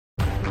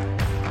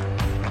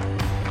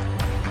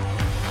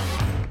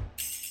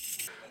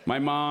My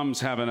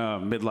mom's having a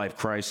midlife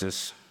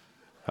crisis.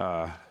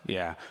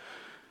 Yeah.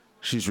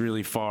 She's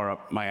really far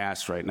up my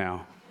ass right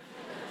now.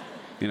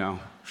 You know,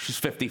 she's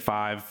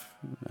 55.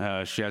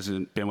 She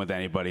hasn't been with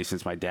anybody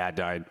since my dad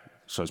died.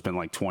 So it's been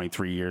like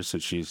 23 years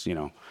since she's,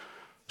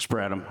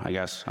 spread them, I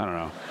guess. I don't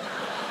know.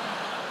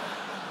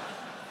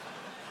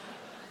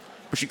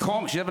 But she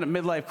called me. She's having a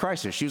midlife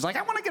crisis. She was like,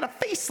 I want to get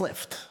a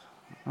facelift.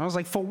 I was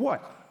like, for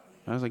what?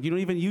 I was like, you don't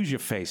even use your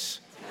face.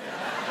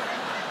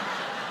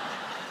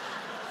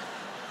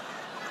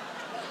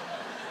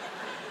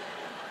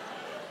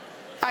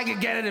 I could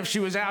get it if she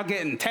was out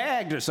getting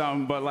tagged or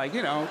something, but what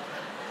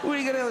are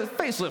you gonna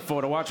facelift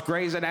for? To watch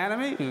Grey's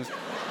Anatomy?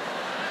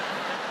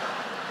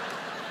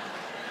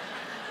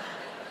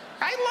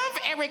 I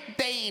love Eric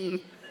Dane.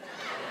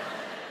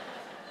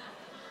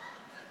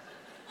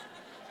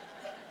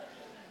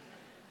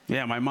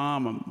 Yeah, my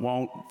mom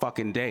won't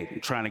fucking date. I'm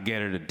trying to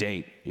get her to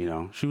date,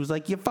 She was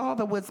like, your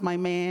father was my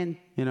man,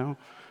 And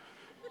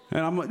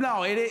I'm like,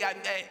 no,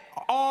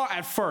 all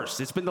at first.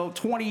 It's been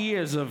 20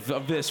 years of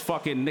this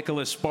fucking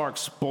Nicholas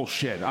Sparks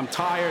bullshit. I'm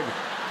tired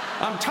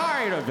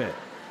of it.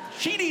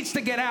 She needs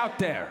to get out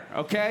there,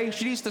 okay?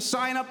 She needs to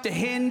sign up to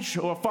Hinge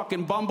or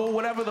fucking Bumble,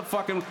 whatever the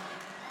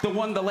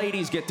one the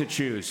ladies get to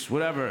choose,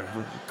 whatever.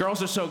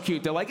 Girls are so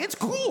cute. They're like, it's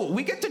cool.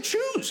 We get to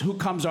choose who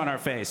comes on our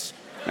face.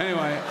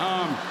 Anyway,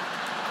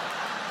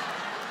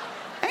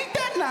 ain't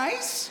that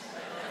nice?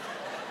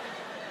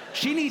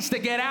 She needs to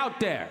get out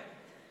there.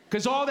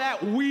 Because all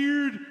that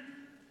weird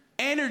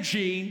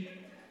energy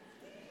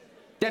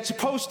that's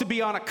supposed to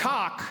be on a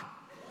cock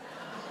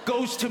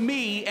goes to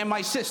me and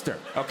my sister,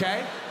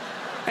 okay?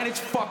 And it's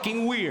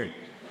fucking weird.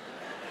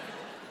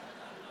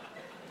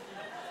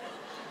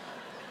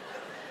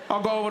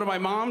 I'll go over to my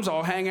mom's,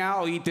 I'll hang out,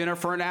 I'll eat dinner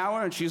for an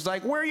hour, and she's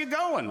like, where are you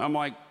going? I'm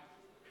like,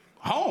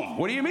 home,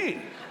 what do you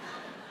mean?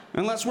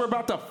 Unless we're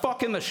about to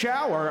fuck in the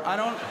shower,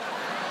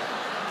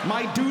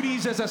 my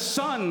duties as a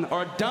son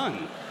are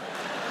done.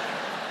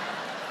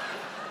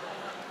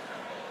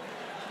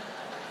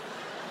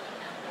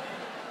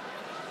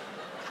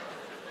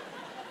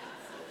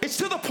 It's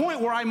to the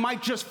point where I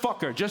might just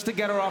fuck her, just to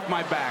get her off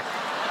my back.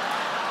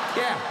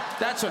 Yeah,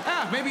 that's what,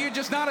 maybe you're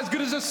just not as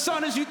good as a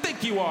son as you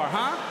think you are,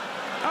 huh?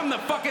 I'm the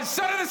fucking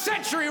son of the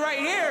century right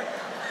here.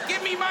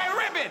 Give me my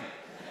ribbon.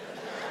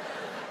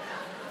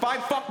 If I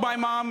fucked my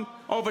mom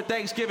over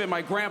Thanksgiving,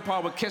 my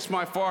grandpa would kiss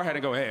my forehead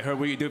and go, hey,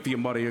 what do you do for your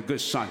mother? You're a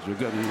good son. You're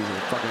good.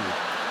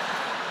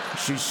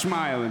 She's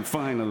smiling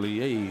finally,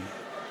 hey.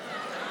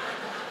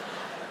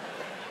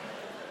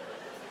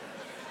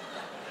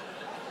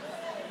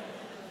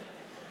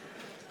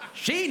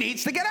 She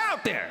needs to get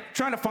out there,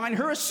 trying to find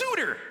her a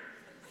suitor.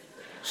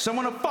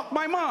 Someone to fuck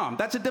my mom.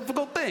 That's a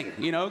difficult thing,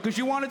 because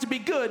you want it to be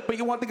good, but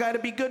you want the guy to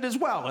be good as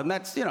well. And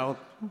that's,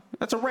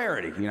 that's a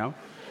rarity, You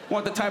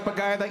want the type of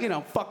guy that,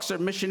 fucks her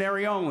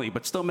missionary only,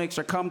 but still makes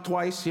her come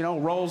twice,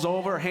 rolls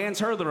over, hands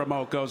her the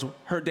remote, goes,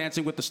 her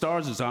Dancing with the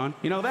Stars is on.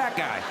 That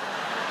guy.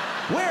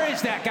 Where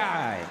is that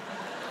guy?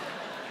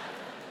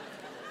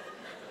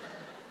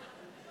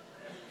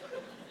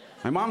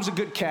 My mom's a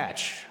good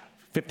catch.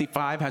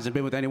 55, hasn't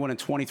been with anyone in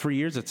 23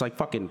 years. It's like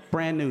fucking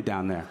brand new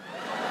down there.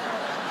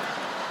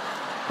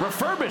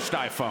 Refurbished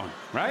iPhone,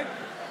 right?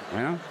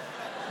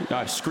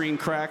 Screen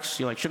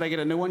cracks. You're like, should I get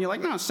a new one? You're like,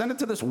 no, send it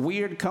to this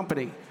weird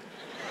company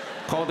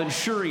called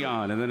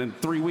Insurion. And then in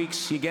 3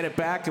 weeks, you get it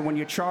back, and when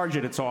you charge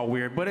it, it's all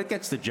weird. But it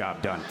gets the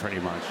job done, pretty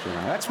much.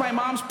 That's my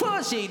mom's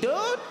pussy,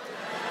 dude.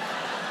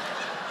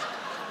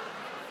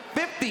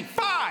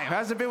 55,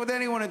 hasn't been with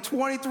anyone in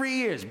 23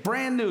 years.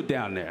 Brand new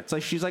down there. It's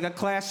like she's like a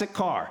classic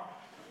car.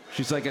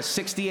 She's like a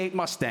 68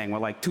 Mustang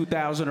with like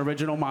 2,000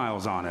 original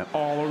miles on it.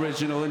 All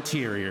original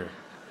interior.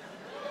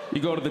 You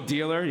go to the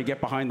dealer, you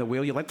get behind the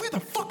wheel, you're like, where the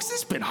fuck's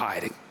this been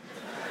hiding?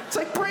 It's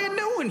like brand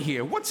new in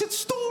here. What's its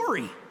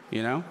story?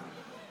 Then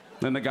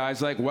the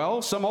guy's like,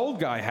 well, some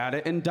old guy had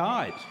it and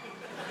died.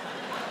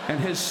 And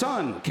his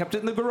son kept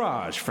it in the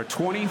garage for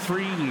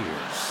 23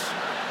 years.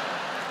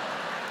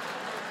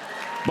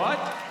 But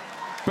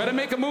better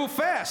make a move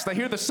fast. I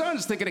hear the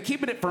son's thinking of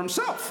keeping it for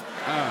himself.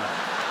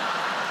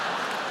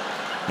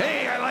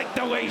 Hey, I like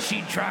the way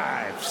she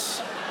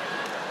drives.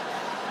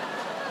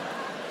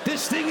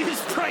 This thing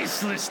is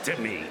priceless to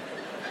me.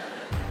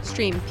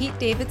 Stream Pete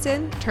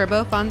Davidson,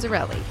 Turbo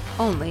Fonzarelli,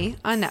 only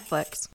on Netflix.